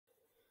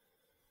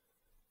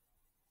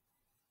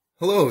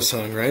Hello,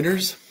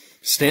 songwriters.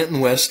 Stanton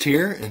West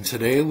here, and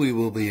today we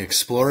will be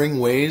exploring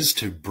ways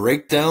to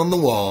break down the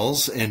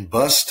walls and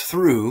bust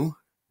through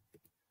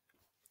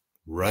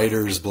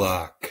writer's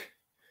block.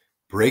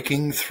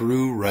 Breaking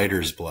through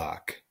writer's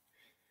block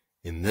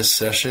in this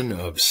session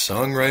of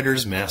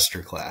Songwriter's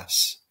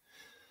Masterclass.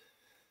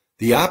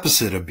 The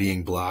opposite of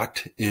being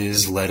blocked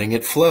is letting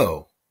it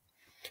flow.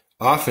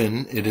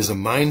 Often it is a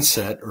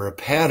mindset or a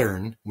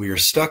pattern we are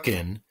stuck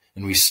in,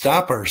 and we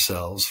stop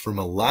ourselves from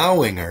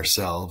allowing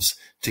ourselves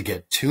to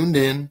get tuned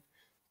in,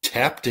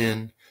 tapped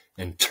in,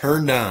 and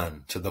turned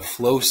on to the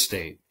flow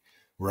state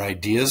where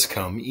ideas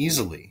come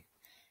easily.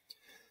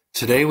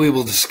 Today we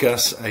will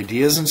discuss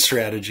ideas and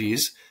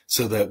strategies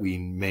so that we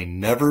may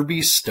never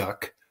be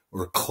stuck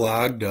or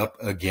clogged up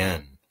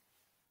again.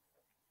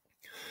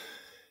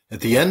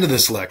 At the end of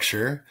this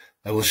lecture,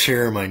 I will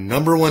share my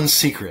 #1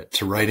 secret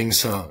to writing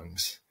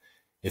songs.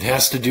 It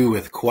has to do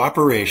with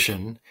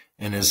cooperation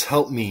and has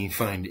helped me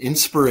find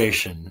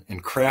inspiration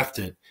and craft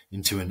it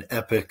into an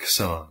epic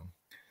song.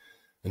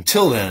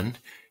 Until then,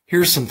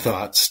 here's some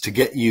thoughts to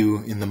get you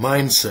in the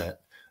mindset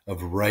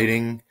of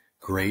writing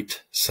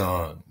great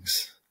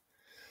songs.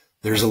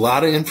 There's a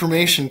lot of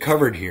information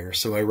covered here,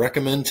 so I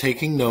recommend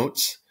taking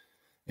notes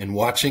and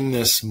watching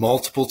this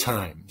multiple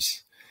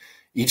times.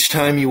 Each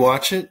time you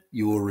watch it,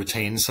 you will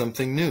retain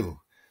something new.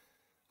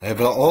 I have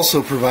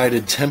also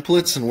provided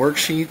templates and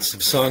worksheets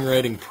of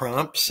songwriting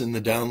prompts in the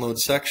download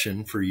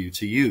section for you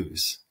to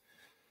use.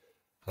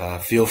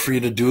 Feel free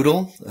to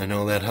doodle. I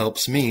know that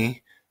helps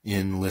me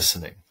in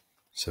listening.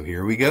 So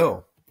here we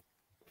go.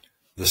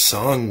 The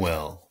song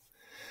well.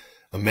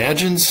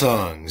 Imagine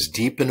songs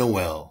deep in a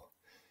well,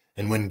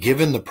 and when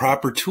given the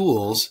proper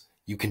tools,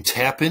 you can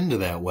tap into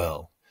that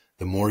well.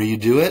 The more you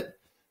do it,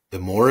 the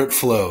more it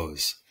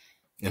flows.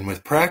 And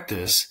with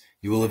practice,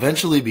 you will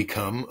eventually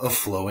become a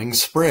flowing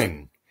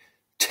spring.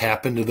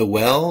 Tap into the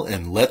well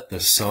and let the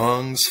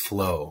songs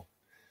flow.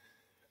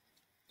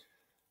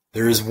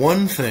 There is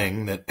one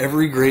thing that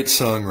every great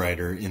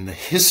songwriter in the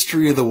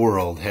history of the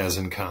world has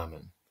in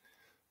common.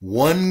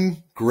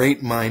 One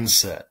great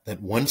mindset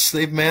that once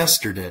they've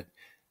mastered it,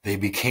 they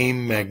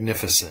became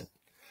magnificent.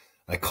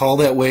 I call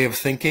that way of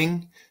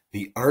thinking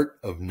the art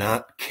of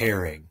not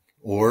caring,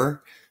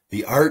 or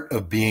the art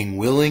of being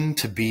willing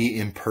to be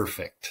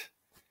imperfect.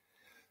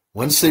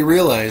 Once they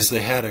realized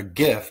they had a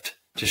gift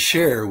to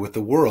share with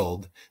the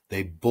world,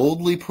 they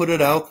boldly put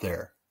it out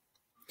there.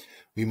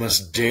 We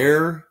must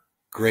dare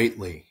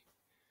greatly.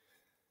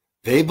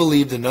 They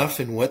believed enough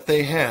in what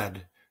they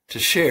had to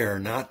share,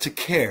 not to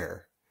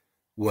care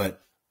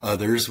what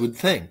others would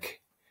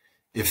think.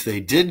 If they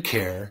did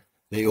care,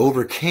 they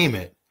overcame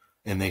it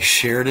and they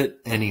shared it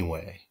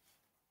anyway.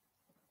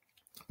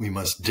 We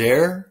must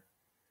dare,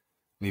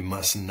 we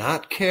must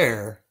not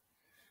care,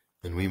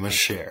 and we must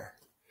share.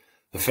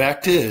 The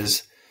fact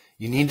is,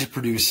 you need to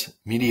produce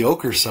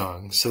mediocre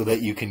songs so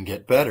that you can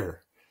get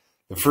better.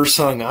 The first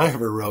song I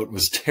ever wrote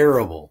was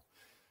terrible,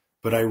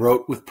 but I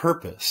wrote with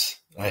purpose.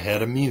 I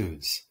had a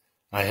muse.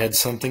 I had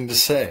something to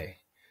say.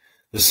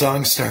 The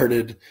song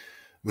started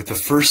with the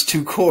first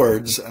 2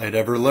 chords I'd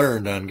ever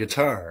learned on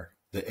guitar,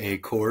 the A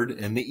chord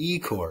and the E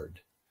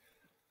chord.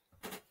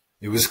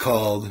 It was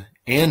called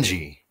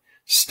Angie.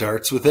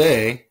 Starts with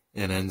A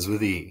and ends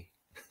with E,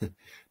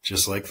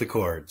 just like the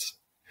chords.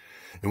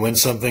 It went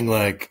something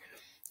like,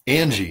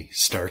 Angie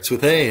starts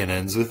with A and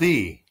ends with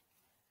E.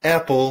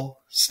 Apple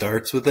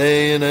starts with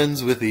A and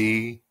ends with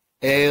E.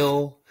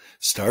 Ale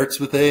starts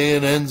with A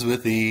and ends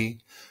with E.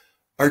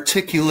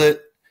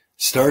 Articulate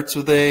starts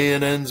with A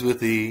and ends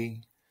with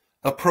E.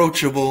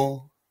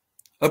 Approachable,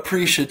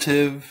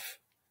 appreciative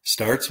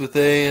starts with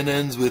A and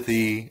ends with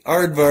E.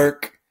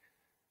 Aardvark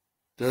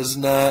does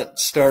not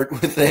start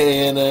with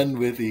A and end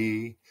with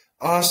E.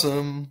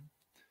 Awesome.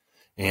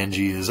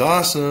 Angie is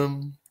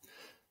awesome.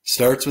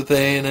 Starts with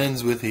A and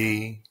ends with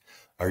E.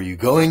 Are you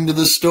going to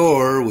the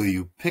store? Will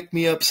you pick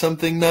me up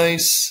something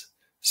nice?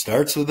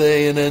 Starts with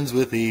A and ends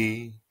with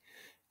E.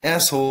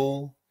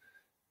 Asshole.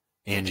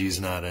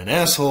 Angie's not an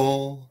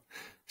asshole.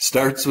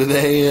 Starts with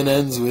A and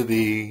ends with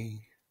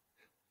E.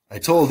 I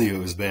told you it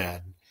was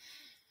bad.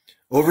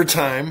 Over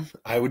time,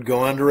 I would go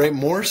on to write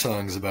more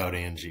songs about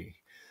Angie,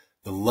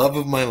 the love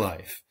of my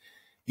life.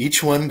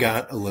 Each one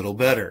got a little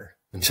better,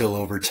 until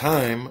over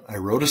time, I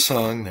wrote a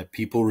song that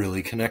people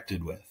really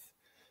connected with.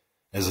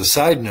 As a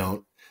side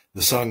note,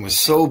 the song was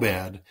so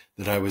bad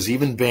that I was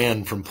even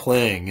banned from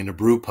playing in a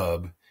brew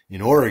pub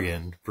in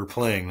Oregon for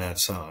playing that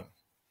song.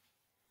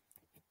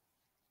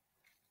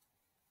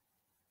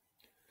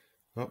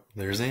 Oh,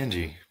 there's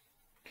Angie.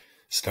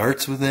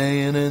 Starts with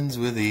A and ends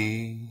with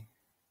E.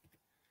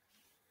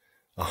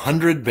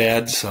 100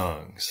 bad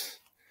songs.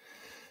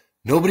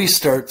 Nobody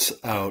starts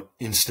out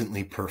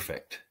instantly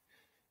perfect.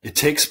 It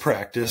takes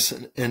practice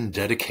and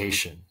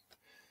dedication.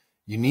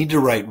 You need to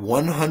write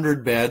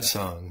 100 bad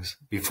songs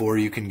before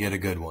you can get a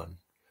good one,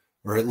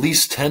 or at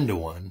least 10 to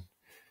 1.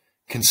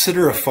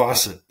 Consider a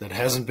faucet that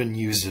hasn't been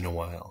used in a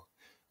while.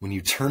 When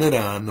you turn it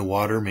on, the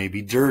water may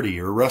be dirty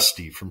or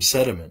rusty from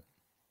sediment.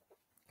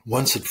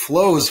 Once it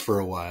flows for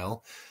a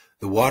while,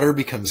 the water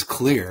becomes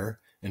clear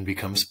and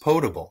becomes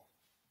potable.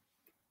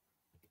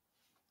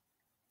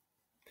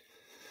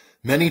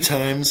 Many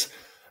times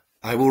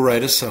I will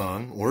write a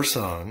song or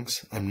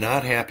songs I'm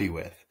not happy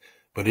with,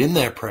 but in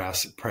that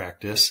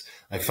practice,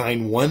 I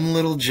find one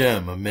little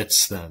gem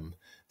amidst them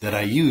that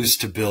I use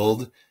to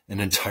build an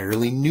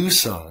entirely new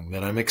song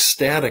that I'm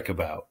ecstatic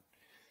about.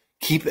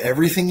 Keep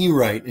everything you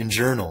write in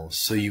journals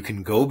so you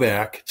can go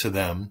back to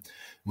them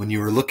when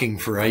you are looking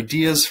for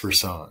ideas for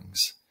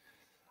songs.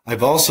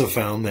 I've also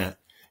found that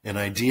an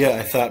idea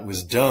I thought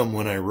was dumb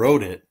when I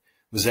wrote it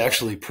was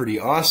actually pretty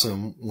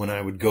awesome when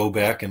I would go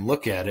back and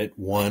look at it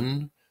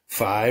 1,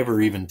 5, or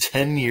even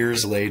 10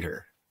 years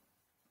later.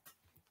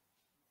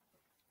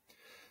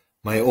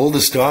 My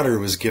oldest daughter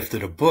was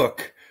gifted a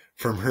book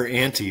from her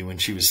auntie when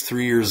she was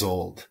 3 years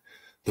old.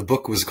 The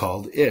book was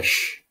called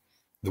Ish.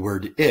 The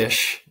word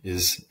ish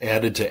is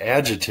added to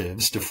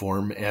adjectives to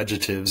form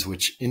adjectives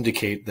which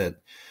indicate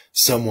that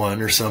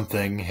someone or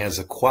something has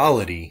a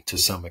quality to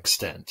some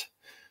extent.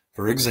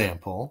 For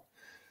example,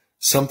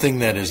 something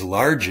that is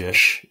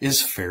largish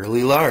is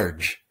fairly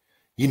large.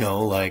 You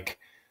know, like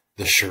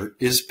the shirt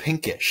is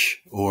pinkish,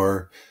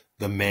 or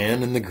the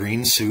man in the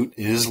green suit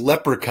is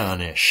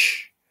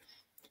leprechaunish.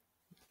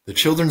 The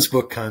children's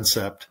book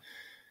concept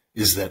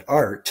is that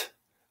art,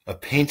 a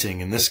painting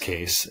in this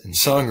case, and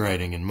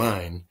songwriting in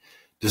mine,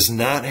 does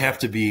not have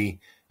to be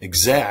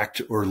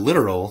exact or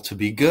literal to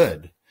be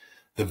good.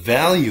 The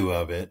value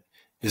of it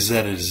is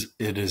that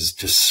it is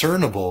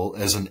discernible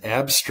as an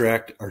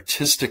abstract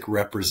artistic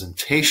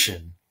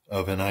representation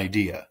of an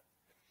idea.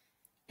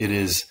 It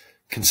is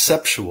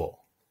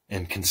conceptual,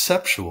 and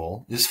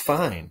conceptual is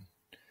fine.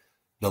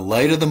 The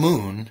light of the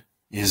moon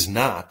is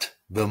not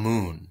the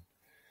moon.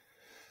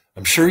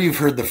 I'm sure you've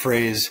heard the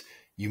phrase,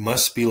 "You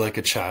must be like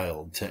a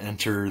child to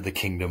enter the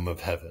kingdom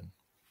of heaven."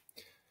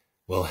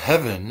 Well,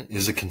 heaven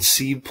is a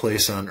conceived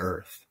place on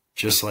earth,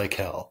 just like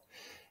hell.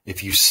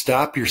 If you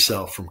stop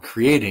yourself from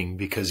creating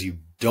because you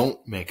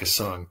don't make a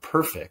song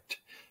perfect,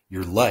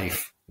 your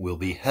life will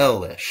be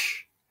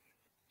hellish.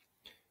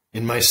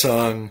 In my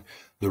song,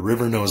 "The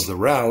River Knows the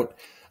Route,"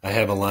 I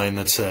have a line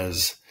that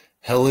says,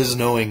 "Hell is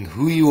knowing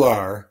who you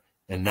are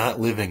and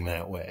not living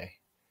that way."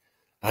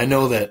 I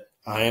know that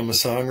I am a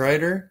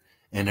songwriter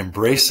and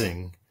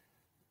embracing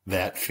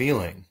that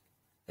feeling.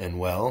 And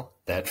well,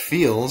 that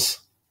feels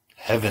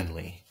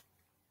heavenly.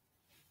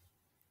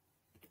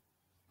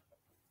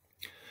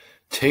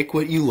 Take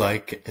what you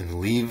like and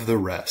leave the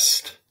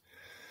rest.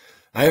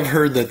 I have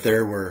heard that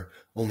there were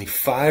only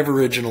 5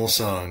 original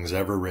songs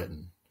ever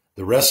written.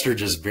 The rest are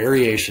just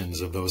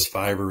variations of those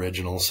 5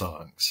 original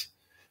songs.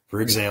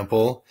 For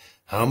example,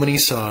 how many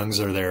songs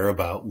are there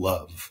about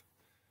love?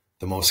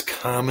 The most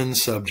common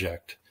song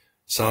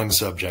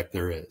subject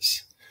there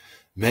is.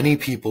 Many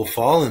people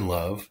fall in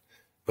love,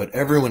 but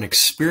everyone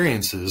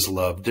experiences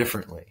love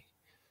differently.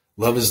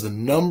 Love is the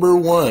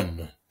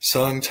 #1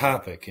 song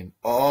topic in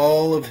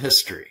all of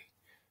history.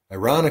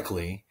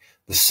 Ironically,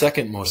 the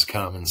second most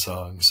common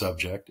song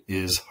subject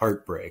is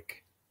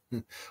heartbreak.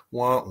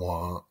 Wah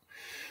wah.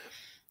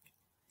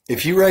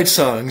 If you write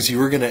songs,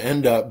 you are going to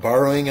end up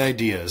borrowing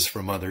ideas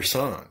from other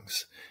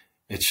songs.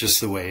 It's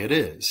just the way it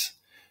is.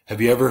 Have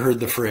you ever heard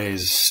the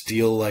phrase,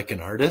 "steal like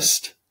an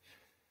artist"?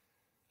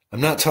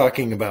 I'm not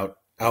talking about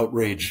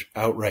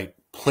outright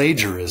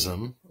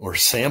plagiarism or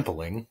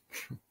sampling.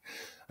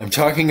 I'm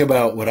talking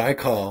about what I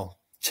call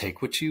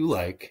take what you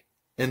like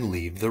and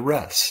leave the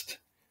rest.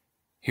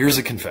 Here's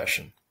a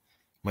confession.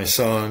 My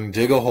song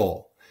 "Dig a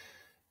Hole"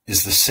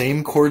 is the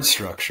same chord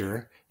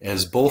structure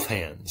as "Both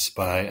Hands"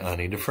 by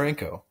Ani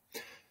DeFranco.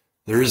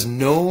 There is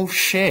no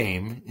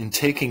shame in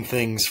taking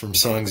things from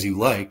songs you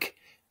like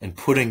and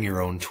putting your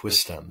own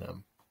twist on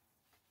them.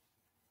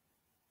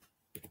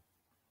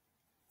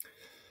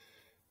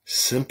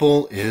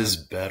 Simple is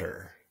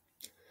better.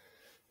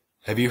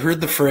 Have you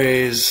heard the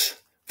phrase,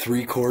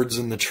 3 chords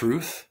and the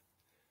truth?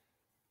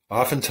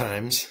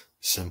 Oftentimes,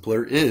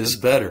 simpler is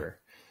better,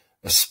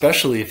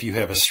 especially if you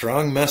have a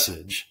strong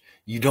message.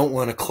 You don't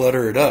want to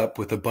clutter it up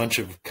with a bunch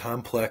of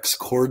complex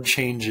chord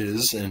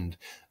changes and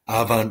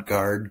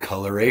avant-garde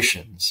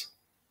colorations.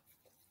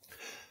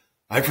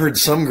 I've heard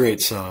some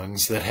great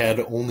songs that had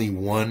only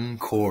 1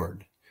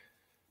 chord.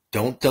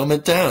 Don't dumb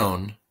it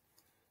down,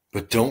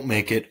 but don't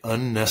make it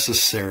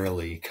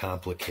unnecessarily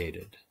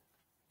complicated.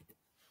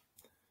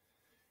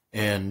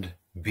 And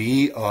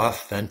be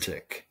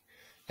authentic.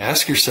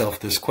 Ask yourself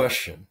this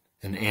question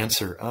and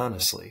answer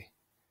honestly.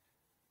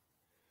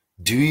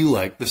 Do you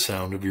like the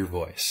sound of your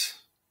voice?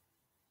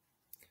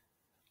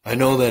 I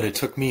know that it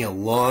took me a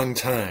long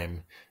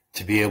time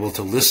to be able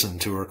to listen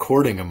to a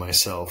recording of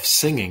myself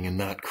singing and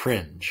not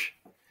cringe.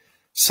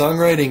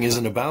 Songwriting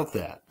isn't about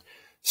that.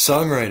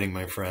 Songwriting,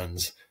 my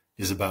friends,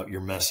 is about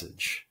your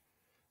message.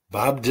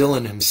 Bob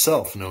Dylan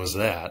himself knows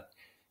that.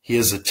 He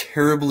has a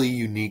terribly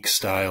unique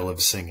style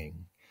of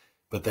singing,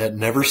 but that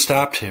never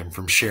stopped him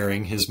from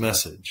sharing his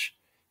message.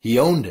 He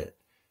owned it,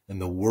 and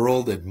the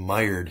world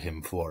admired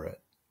him for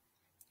it.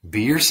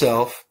 Be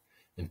yourself,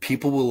 and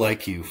people will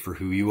like you for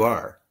who you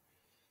are.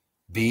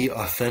 Be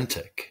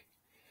authentic.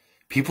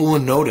 People will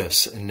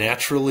notice and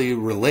naturally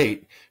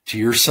relate to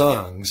your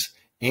songs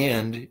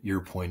and your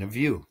point of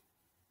view.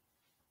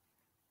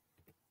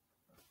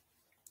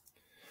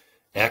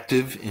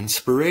 Active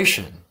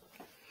inspiration.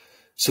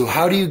 So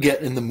how do you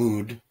get in the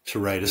mood to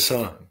write a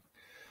song?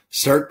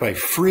 Start by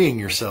freeing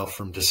yourself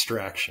from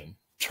distraction.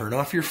 Turn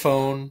off your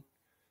phone,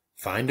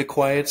 find a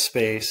quiet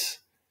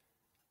space,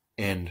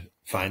 and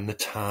find the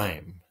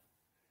time.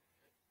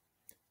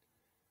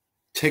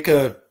 Take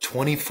a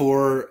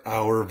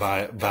 24-hour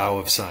vow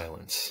of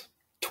silence.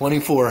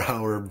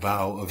 24-hour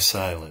vow of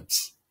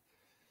silence.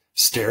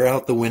 Stare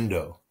out the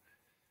window.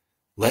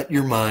 Let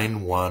your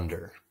mind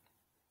wander.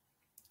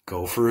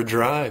 Go for a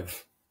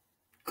drive.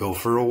 Go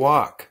for a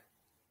walk.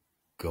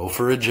 Go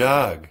for a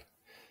jog.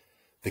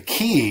 The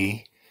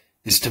key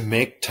is to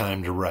make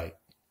time to write.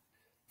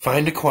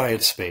 Find a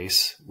quiet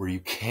space where you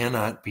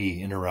cannot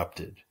be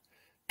interrupted.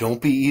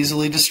 Don't be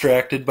easily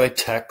distracted by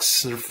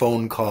texts or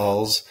phone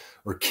calls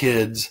or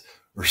kids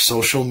or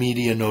social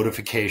media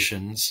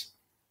notifications.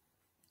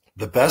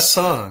 The best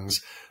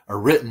songs are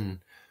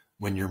written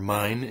when your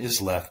mind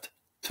is left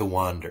to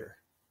wander.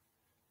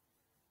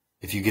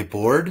 If you get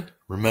bored,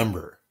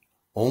 remember,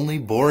 only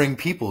boring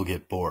people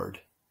get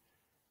bored.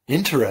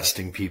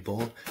 Interesting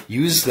people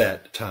use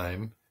that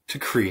time to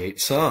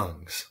create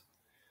songs.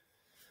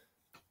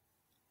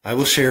 I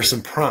will share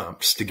some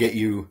prompts to get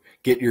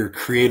your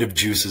creative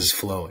juices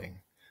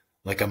flowing,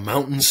 like a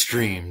mountain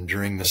stream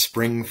during the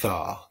spring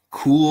thaw,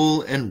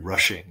 cool and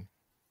rushing.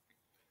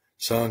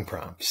 Song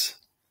prompts.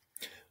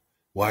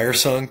 Why are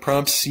song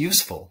prompts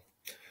useful?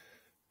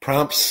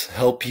 Prompts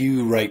help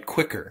you write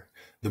quicker.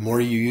 The more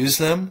you use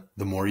them,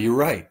 the more you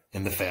write,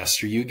 and the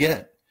faster you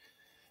get.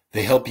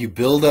 They help you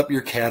build up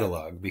your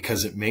catalog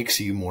because it makes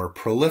you more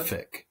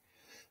prolific.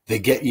 They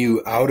get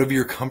you out of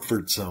your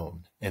comfort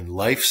zone, and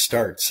life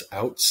starts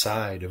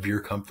outside of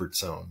your comfort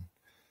zone.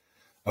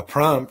 A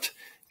prompt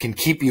can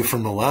keep you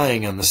from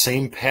relying on the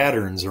same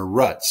patterns or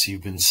ruts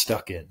you've been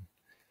stuck in.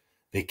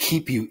 They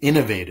keep you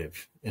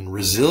innovative and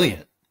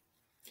resilient.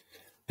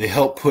 They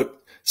help put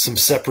some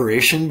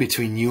separation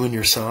between you and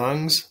your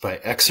songs by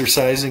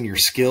exercising your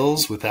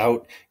skills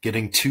without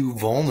getting too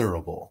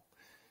vulnerable.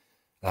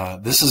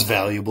 This is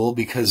valuable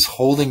because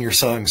holding your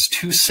songs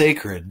too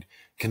sacred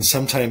can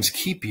sometimes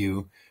keep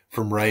you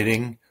from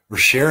writing or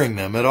sharing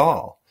them at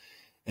all.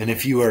 And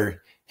if you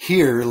are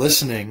here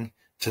listening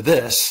to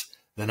this,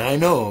 then I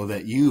know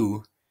that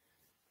you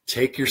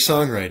take your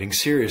songwriting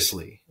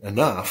seriously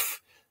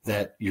enough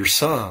that your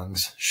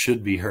songs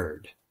should be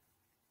heard.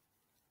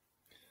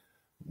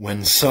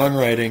 When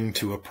songwriting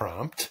to a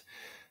prompt,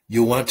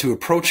 you'll want to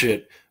approach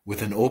it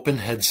with an open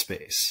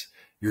headspace.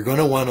 You're going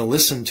to want to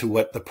listen to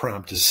what the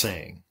prompt is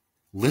saying.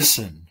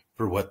 Listen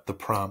for what the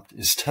prompt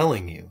is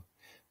telling you,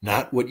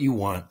 not what you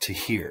want to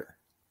hear.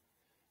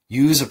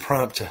 Use a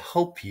prompt to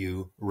help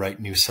you write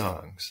new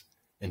songs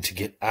and to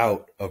get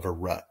out of a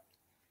rut.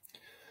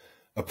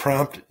 A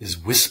prompt is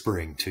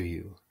whispering to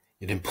you.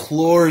 It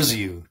implores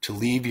you to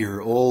leave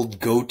your old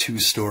go-to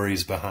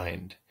stories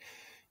behind.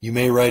 You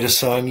may write a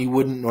song you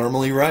wouldn't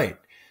normally write.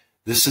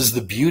 This is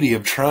the beauty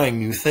of trying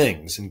new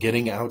things and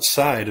getting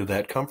outside of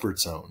that comfort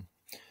zone.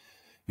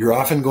 You're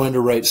often going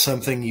to write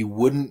something you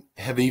wouldn't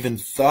have even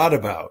thought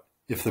about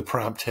if the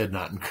prompt had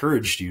not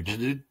encouraged you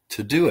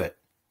to do it.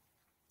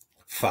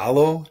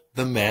 Follow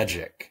the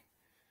magic.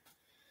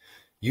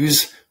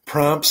 Use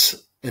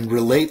prompts and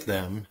relate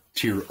them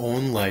to your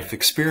own life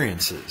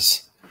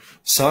experiences.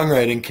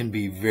 Songwriting can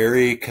be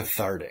very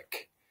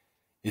cathartic.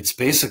 It's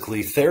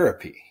basically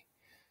therapy.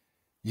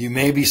 You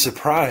may be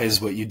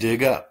surprised what you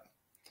dig up.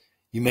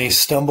 You may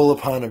stumble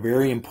upon a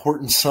very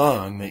important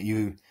song that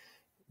you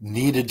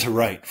needed to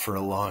write for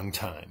a long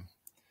time.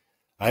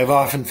 I have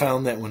often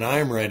found that when I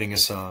am writing a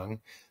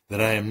song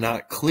that I am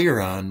not clear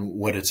on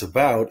what it's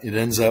about, it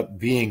ends up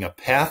being a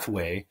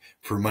pathway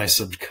for my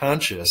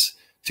subconscious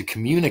to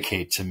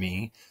communicate to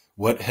me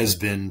what has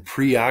been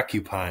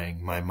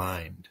preoccupying my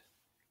mind.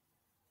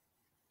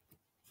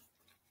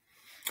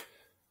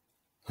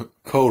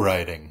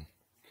 Co-writing.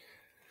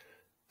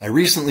 I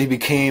recently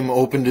became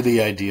open to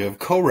the idea of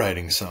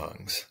co-writing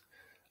songs.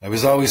 I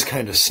was always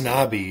kind of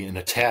snobby and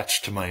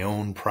attached to my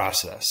own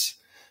process.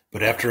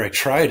 But after I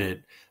tried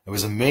it, I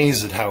was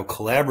amazed at how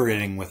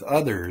collaborating with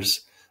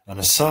others on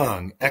a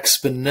song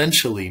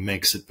exponentially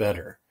makes it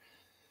better.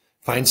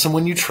 Find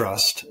someone you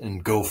trust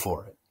and go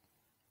for it.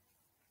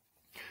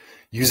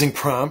 Using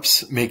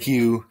prompts make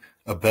you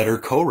a better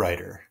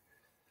co-writer.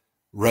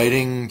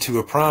 Writing to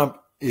a prompt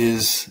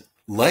is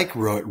like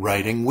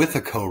writing with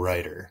a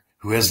co-writer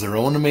who has their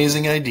own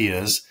amazing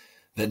ideas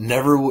that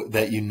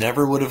you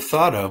never would have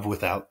thought of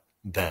without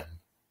them,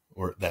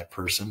 or that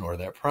person, or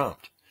that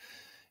prompt.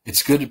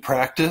 It's good to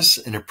practice,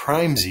 and it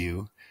primes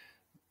you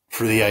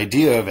for the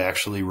idea of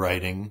actually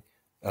writing,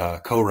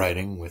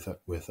 co-writing with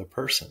a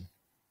person.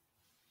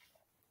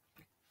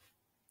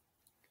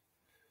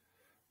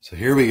 So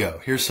here we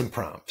go. Here's some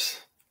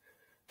prompts.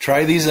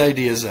 Try these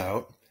ideas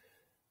out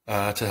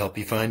to help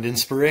you find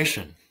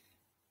inspiration.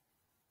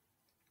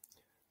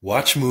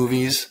 Watch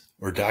movies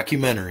or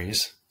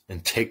documentaries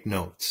and take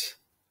notes.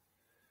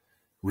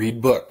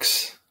 Read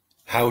books,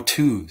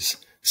 how-tos,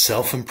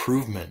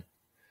 self-improvement,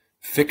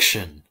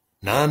 fiction,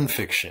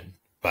 nonfiction,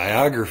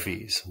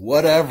 biographies,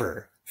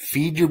 whatever.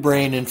 Feed your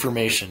brain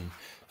information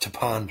to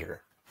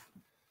ponder.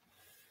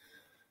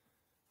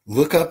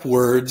 Look up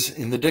words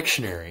in the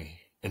dictionary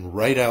and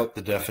write out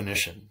the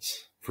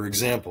definitions. For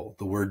example,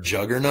 the word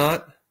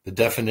juggernaut, the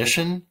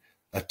definition,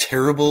 a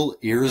terrible,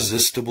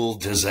 irresistible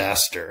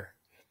disaster.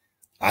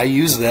 I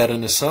used that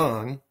in a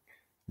song,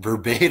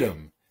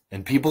 verbatim,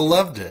 and people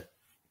loved it.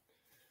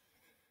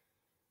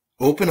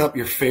 Open up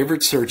your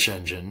favorite search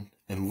engine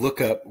and look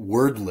up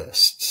word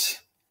lists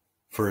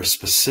for a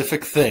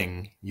specific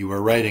thing you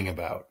are writing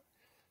about.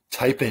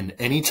 Type in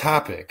any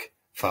topic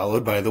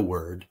followed by the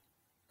word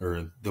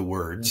or the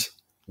words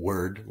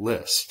word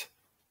list.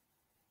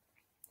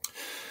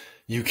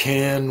 You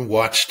can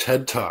watch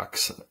TED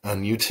Talks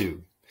on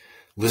YouTube.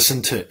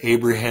 Listen to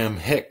Abraham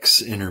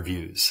Hicks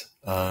interviews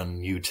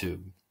on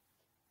YouTube.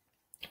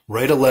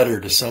 Write a letter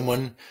to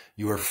someone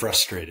you are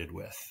frustrated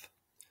with.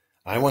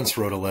 I once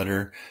wrote a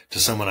letter to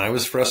someone I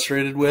was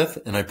frustrated with,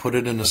 and I put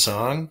it in a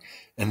song,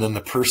 and then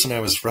the person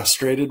I was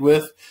frustrated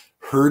with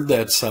heard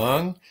that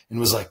song and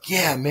was like,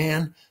 yeah,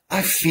 man,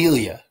 I feel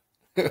ya.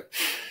 It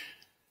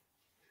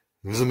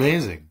was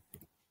amazing.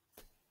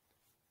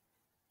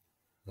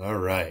 All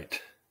right.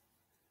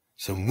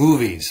 So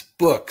movies,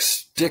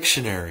 books,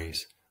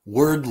 dictionaries,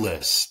 word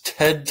lists,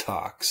 TED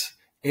Talks,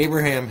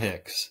 Abraham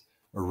Hicks,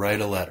 or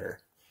write a letter.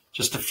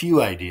 Just a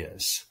few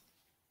ideas.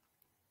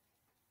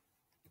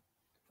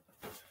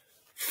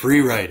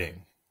 Free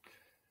writing.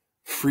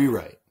 Free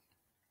write.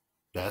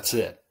 That's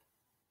it.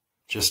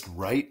 Just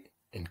write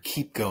and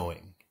keep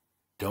going.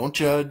 Don't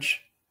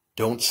judge.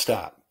 Don't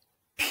stop.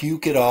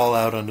 Puke it all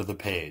out onto the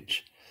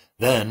page.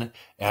 Then,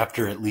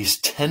 after at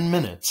least 10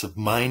 minutes of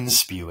mind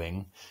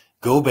spewing,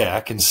 go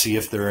back and see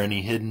if there are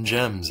any hidden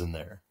gems in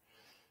there.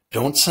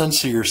 Don't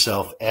censor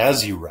yourself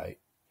as you write.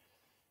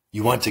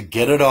 You want to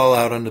get it all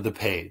out onto the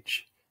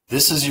page.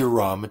 This is your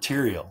raw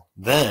material.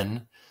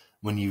 Then,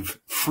 when you've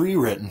free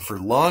written for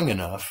long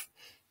enough,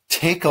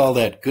 take all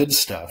that good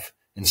stuff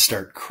and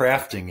start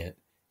crafting it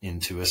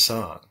into a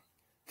song.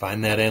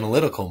 Find that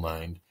analytical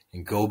mind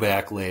and go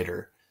back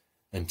later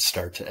and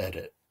start to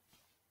edit.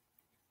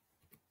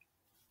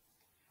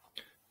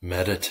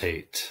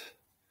 Meditate.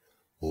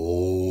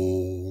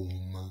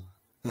 Om.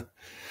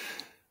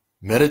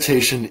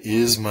 Meditation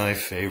is my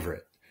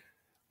favorite.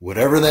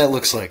 Whatever that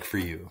looks like for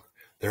you.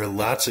 There are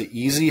lots of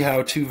easy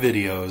how-to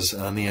videos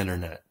on the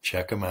internet.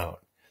 Check them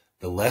out.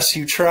 The less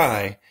you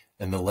try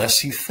and the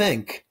less you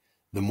think,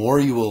 the more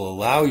you will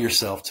allow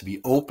yourself to be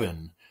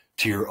open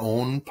to your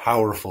own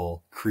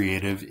powerful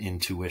creative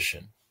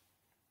intuition.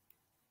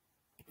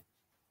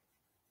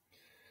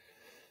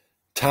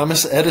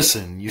 Thomas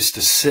Edison used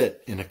to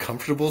sit in a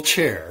comfortable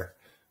chair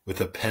with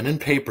a pen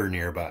and paper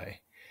nearby.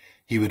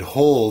 He would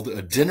hold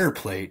a dinner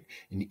plate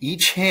in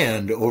each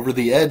hand over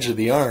the edge of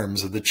the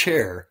arms of the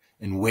chair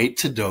and wait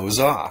to doze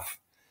off.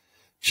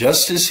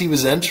 Just as he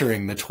was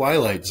entering the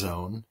twilight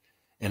zone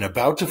and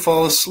about to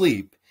fall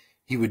asleep,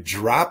 he would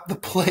drop the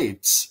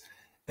plates,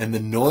 and the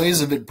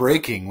noise of it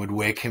breaking would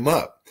wake him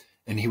up,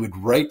 and he would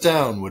write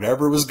down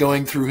whatever was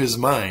going through his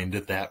mind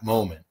at that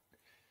moment.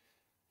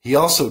 He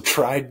also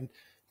tried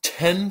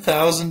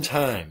 10,000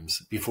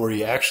 times before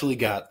he actually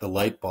got the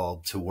light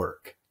bulb to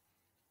work.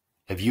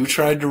 Have you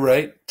tried to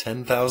write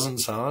 10,000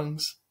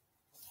 songs?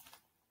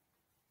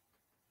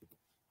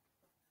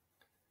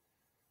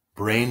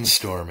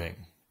 Brainstorming.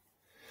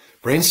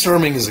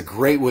 Brainstorming is a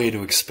great way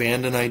to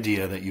expand an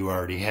idea that you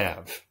already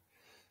have.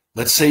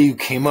 Let's say you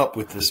came up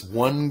with this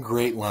one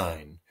great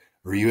line,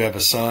 or you have a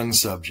song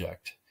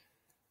subject,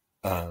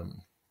 or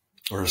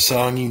a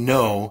song you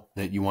know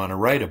that you want to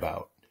write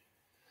about.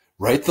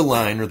 Write the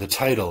line or the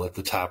title at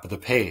the top of the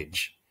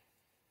page.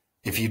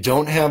 If you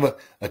don't have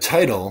a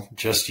title,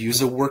 just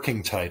use a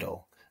working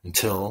title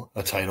until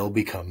a title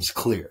becomes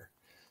clear.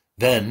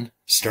 Then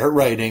start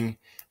writing,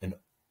 and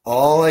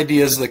all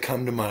ideas that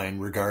come to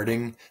mind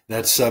regarding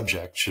that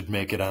subject should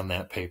make it on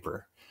that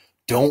paper.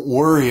 Don't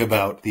worry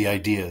about the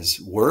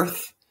idea's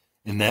worth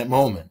in that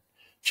moment.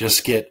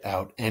 Just get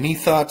out any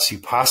thoughts you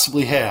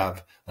possibly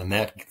have on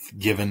that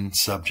given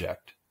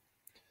subject.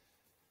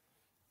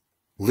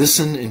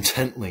 Listen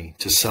intently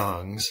to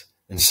songs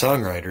and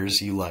songwriters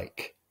you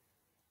like.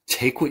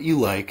 Take what you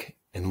like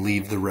and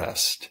leave the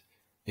rest.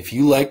 If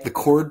you like the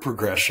chord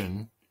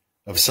progression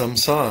of some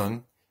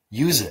song,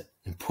 use it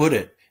and put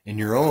it in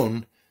your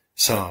own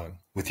song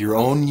with your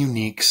own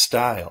unique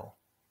style.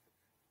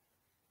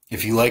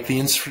 If you like the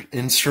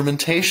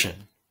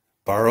instrumentation,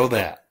 borrow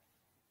that.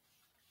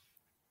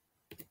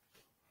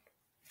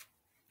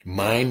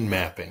 Mind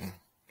mapping.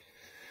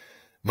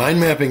 Mind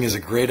mapping is a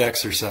great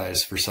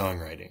exercise for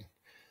songwriting.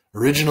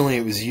 Originally,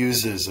 it was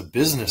used as a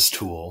business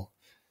tool,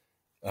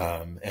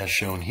 as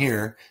shown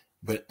here,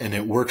 and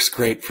it works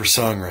great for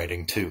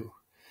songwriting too.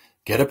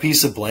 Get a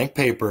piece of blank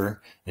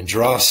paper and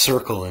draw a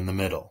circle in the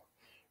middle.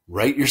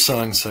 Write your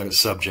song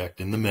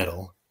subject in the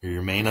middle, or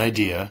your main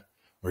idea,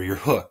 or your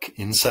hook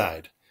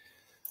inside.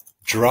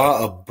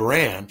 Draw a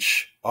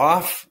branch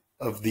off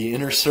of the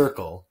inner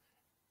circle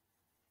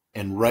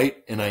and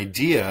write an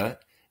idea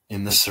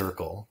in the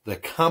circle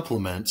that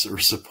complements or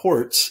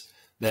supports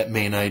that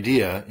main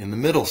idea in the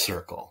middle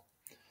circle.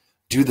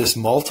 Do this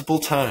multiple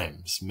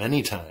times,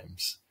 many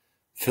times.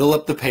 Fill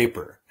up the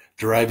paper,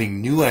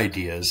 deriving new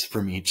ideas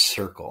from each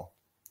circle.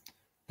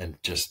 And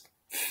just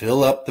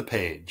fill up the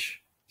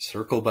page,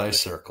 circle by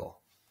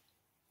circle.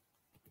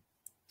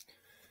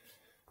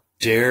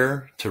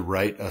 Dare to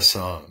write a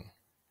song.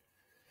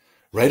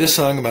 Write a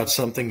song about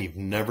something you've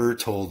never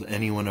told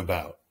anyone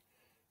about.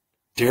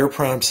 Dare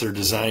prompts are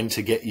designed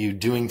to get you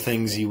doing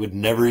things you would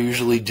never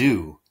usually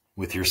do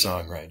with your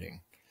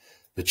songwriting.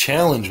 The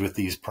challenge with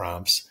these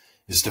prompts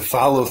is to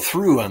follow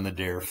through on the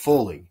dare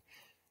fully,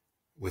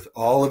 with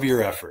all of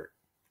your effort.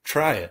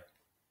 Try it.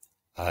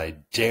 I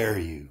dare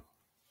you.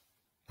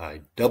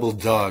 I double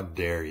dog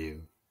dare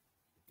you.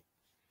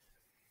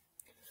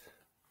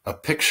 A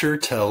picture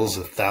tells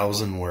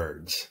 1,000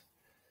 words.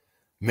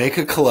 Make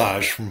a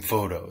collage from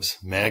photos,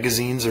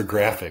 magazines, or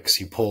graphics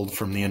you pulled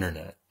from the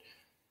internet.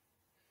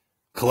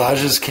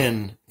 Collages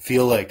can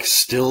feel like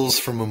stills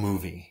from a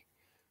movie.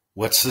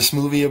 What's this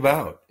movie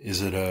about?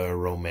 Is it a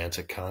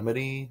romantic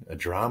comedy, a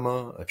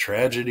drama, a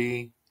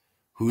tragedy?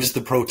 Who's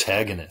the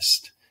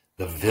protagonist?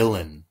 The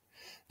villain?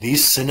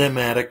 These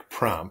cinematic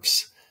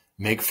prompts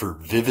make for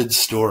vivid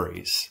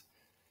stories.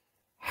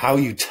 How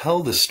you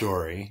tell the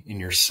story in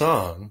your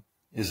song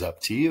is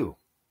up to you.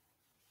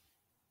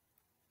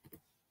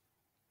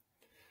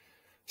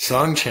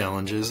 Song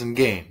challenges and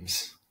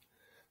games.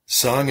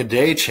 Song a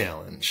day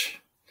challenge.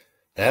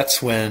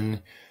 That's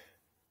when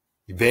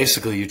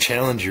you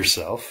challenge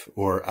yourself,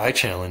 or I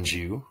challenge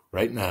you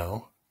right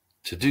now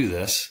to do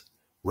this.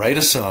 Write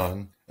a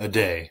song a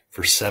day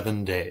for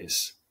 7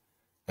 days.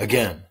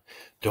 Again,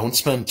 don't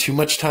spend too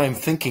much time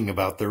thinking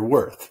about their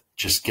worth.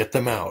 Just get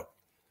them out.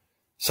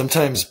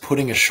 Sometimes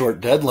putting a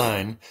short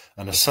deadline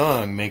on a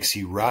song makes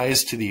you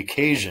rise to the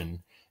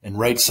occasion and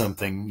write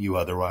something you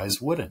otherwise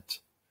wouldn't.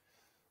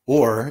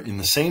 Or, in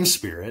the same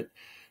spirit,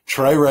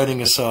 try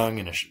writing a song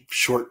in a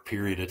short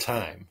period of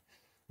time,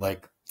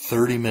 like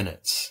 30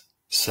 minutes.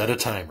 Set a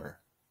timer.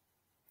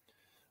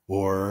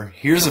 Or,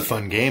 here's a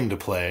fun game to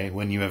play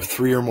when you have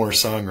 3 or more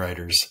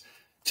songwriters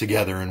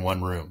together in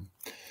one room.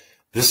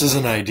 This is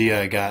an idea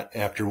I got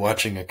after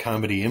watching a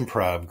comedy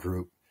improv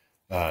group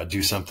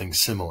do something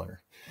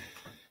similar.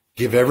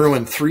 Give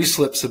everyone 3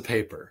 slips of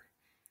paper.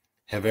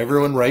 Have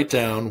everyone write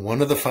down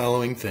one of the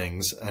following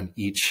things on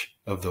each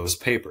of those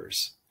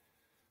papers.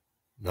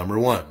 Number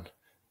 1,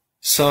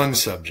 song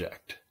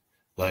subject,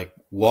 like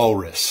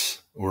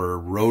walrus or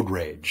road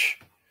rage.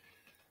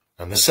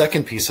 On the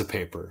second piece of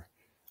paper,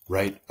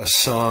 write a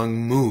song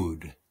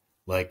mood,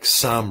 like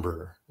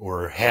somber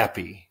or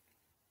happy.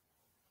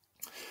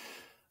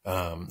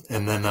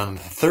 And then on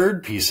the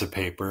third piece of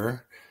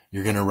paper,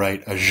 you're going to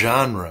write a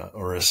genre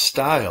or a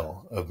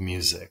style of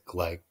music,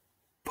 like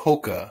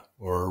polka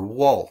or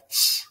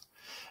waltz.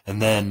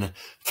 And then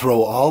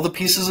throw all the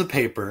pieces of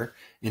paper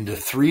into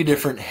 3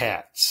 different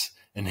hats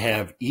and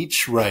have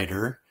each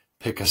writer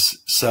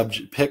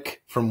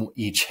pick from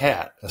each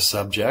hat a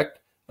subject,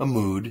 a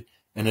mood,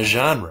 and a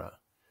genre.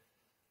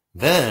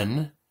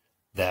 Then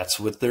that's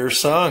what their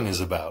song is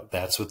about.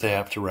 That's what they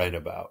have to write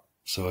about.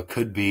 So it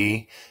could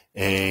be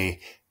a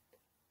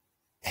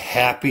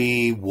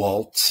happy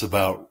waltz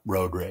about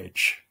road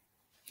rage.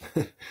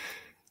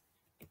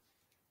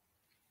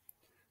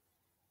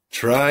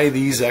 Try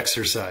these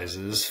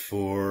exercises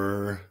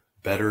for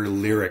better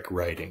lyric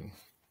writing.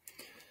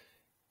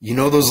 You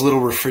know those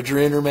little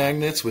refrigerator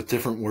magnets with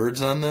different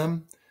words on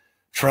them?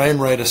 Try and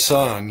write a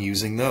song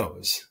using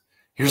those.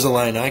 Here's a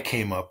line I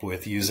came up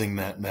with using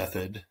that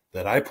method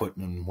that I put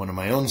in one of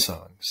my own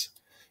songs.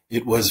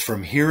 It was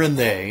from here and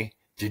they,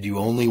 did you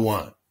only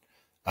want?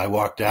 I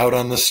walked out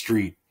on the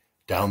street,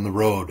 down the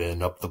road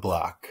and up the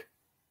block.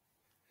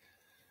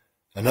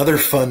 Another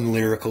fun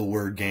lyrical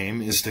word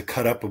game is to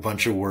cut up a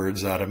bunch of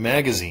words out of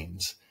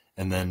magazines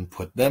and then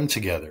put them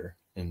together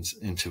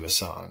into a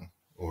song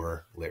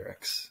or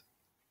lyrics.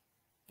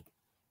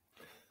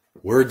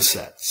 Word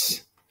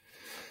sets.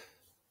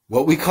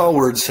 What we call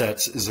word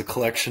sets is a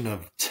collection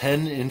of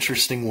 10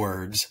 interesting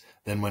words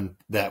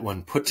that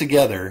when put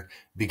together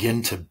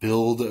begin to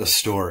build a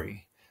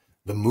story.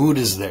 The mood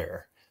is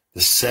there,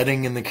 the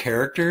setting and the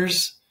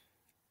characters.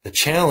 The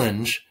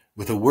challenge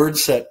with a word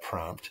set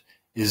prompt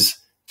is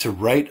to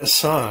write a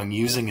song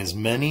using as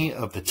many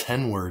of the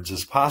 10 words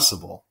as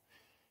possible.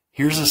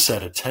 Here's a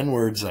set of 10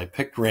 words I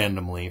picked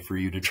randomly for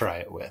you to try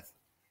it with.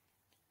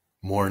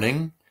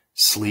 Morning,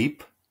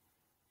 sleep,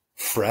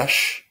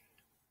 fresh,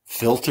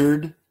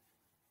 filtered,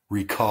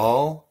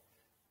 recall,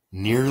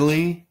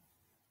 nearly,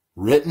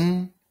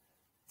 written,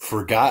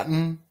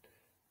 forgotten,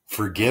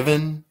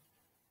 forgiven,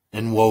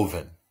 and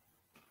woven.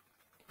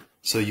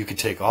 So you could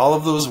take all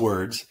of those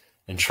words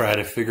and try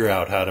to figure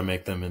out how to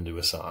make them into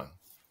a song.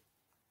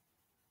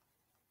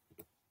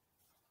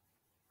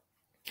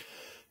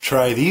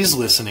 Try these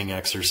listening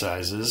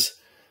exercises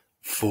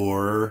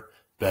for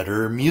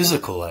better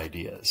musical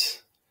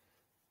ideas.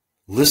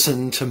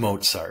 Listen to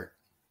Mozart.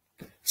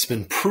 It's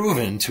been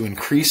proven to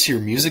increase your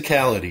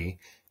musicality,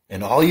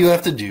 and all you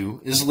have to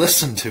do is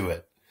listen to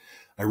it.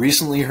 I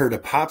recently heard a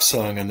pop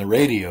song on the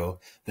radio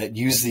that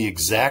used the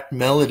exact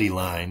melody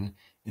line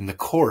in the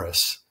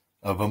chorus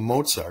of a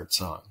Mozart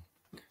song.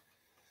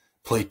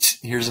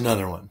 Here's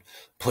another one.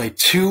 Play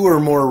 2 or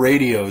more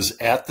radios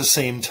at the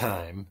same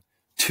time,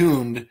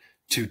 tuned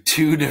to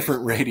 2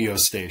 different radio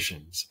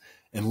stations,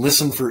 and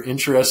listen for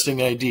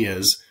interesting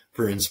ideas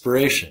for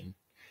inspiration.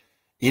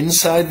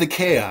 Inside the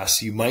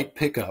chaos, you might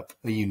pick up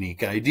a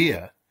unique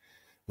idea.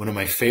 One of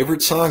my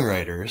favorite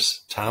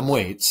songwriters, Tom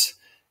Waits,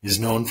 is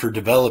known for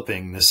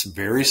developing this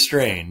very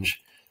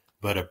strange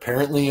but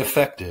apparently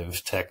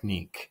effective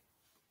technique.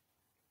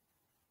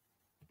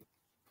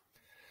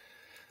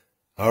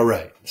 All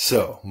right,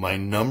 so my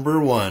number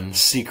 1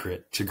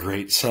 secret to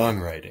great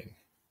songwriting.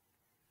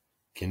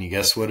 Can you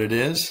guess what it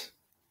is?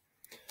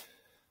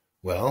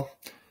 Well,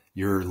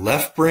 your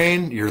left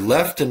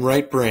and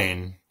right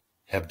brain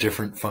have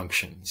different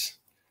functions.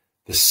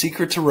 The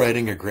secret to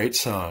writing a great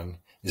song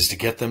is to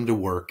get them to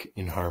work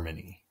in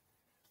harmony.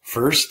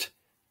 First,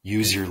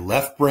 use your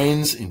left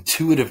brain's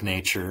intuitive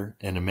nature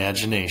and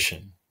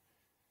imagination,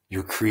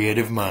 your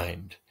creative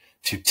mind,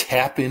 to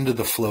tap into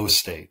the flow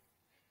state.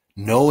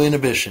 No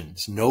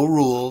inhibitions, no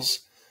rules,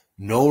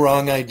 no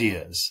wrong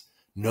ideas,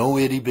 no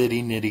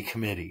itty-bitty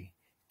nitty-committy.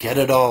 Get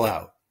it all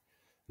out.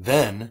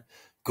 Then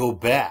go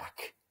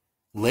back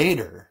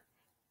later,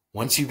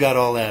 once you got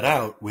all that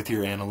out, with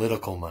your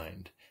analytical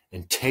mind,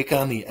 and take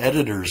on the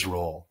editor's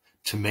role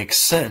to make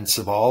sense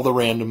of all the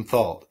random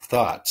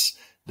thoughts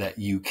that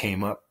you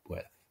came up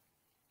with.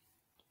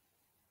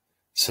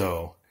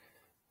 So,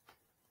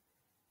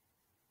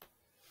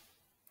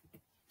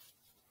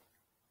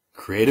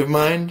 creative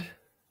mind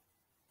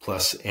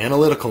plus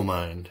analytical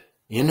mind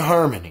in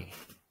harmony.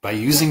 By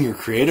using your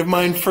creative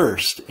mind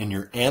first and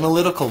your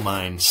analytical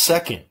mind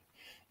second,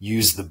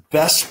 use the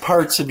best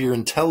parts of your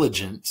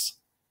intelligence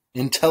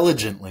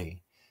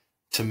intelligently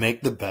to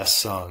make the best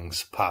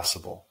songs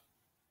possible.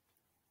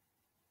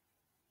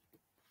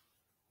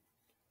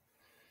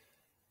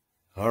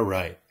 All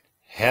right,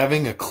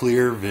 having a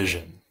clear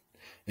vision.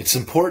 It's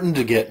important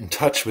to get in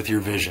touch with your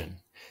vision.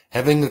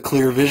 Having a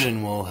clear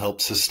vision will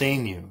help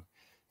sustain you.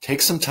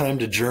 Take some time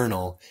to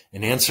journal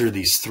and answer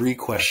these 3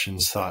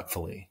 questions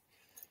thoughtfully.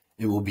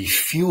 It will be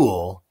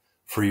fuel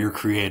for your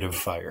creative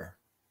fire.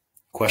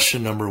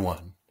 Question number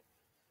 1.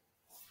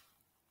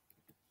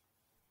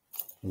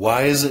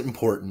 Why is it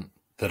important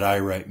that I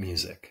write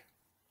music?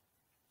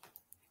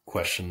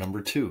 Question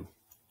number 2.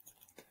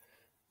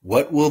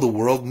 What will the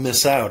world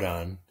miss out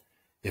on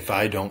if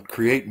I don't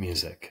create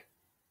music?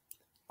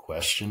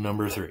 Question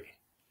number 3.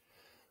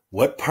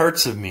 What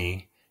parts of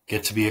me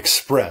get to be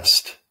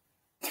expressed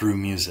through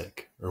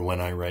music or when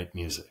I write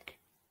music?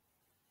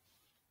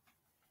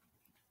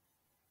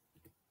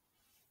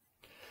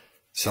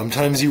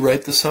 Sometimes you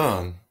write the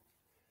song,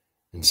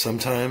 and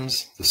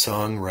sometimes the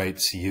song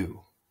writes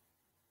you.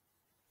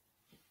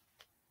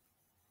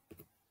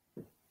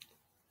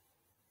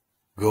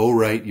 Go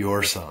write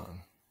your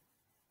song.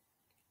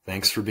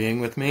 Thanks for being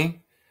with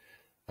me.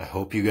 I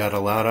hope you got a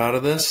lot out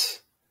of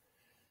this.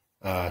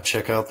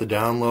 Check out the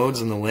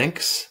downloads and the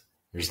links.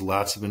 There's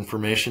lots of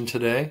information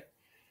today,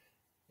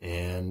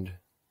 and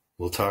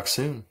we'll talk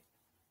soon.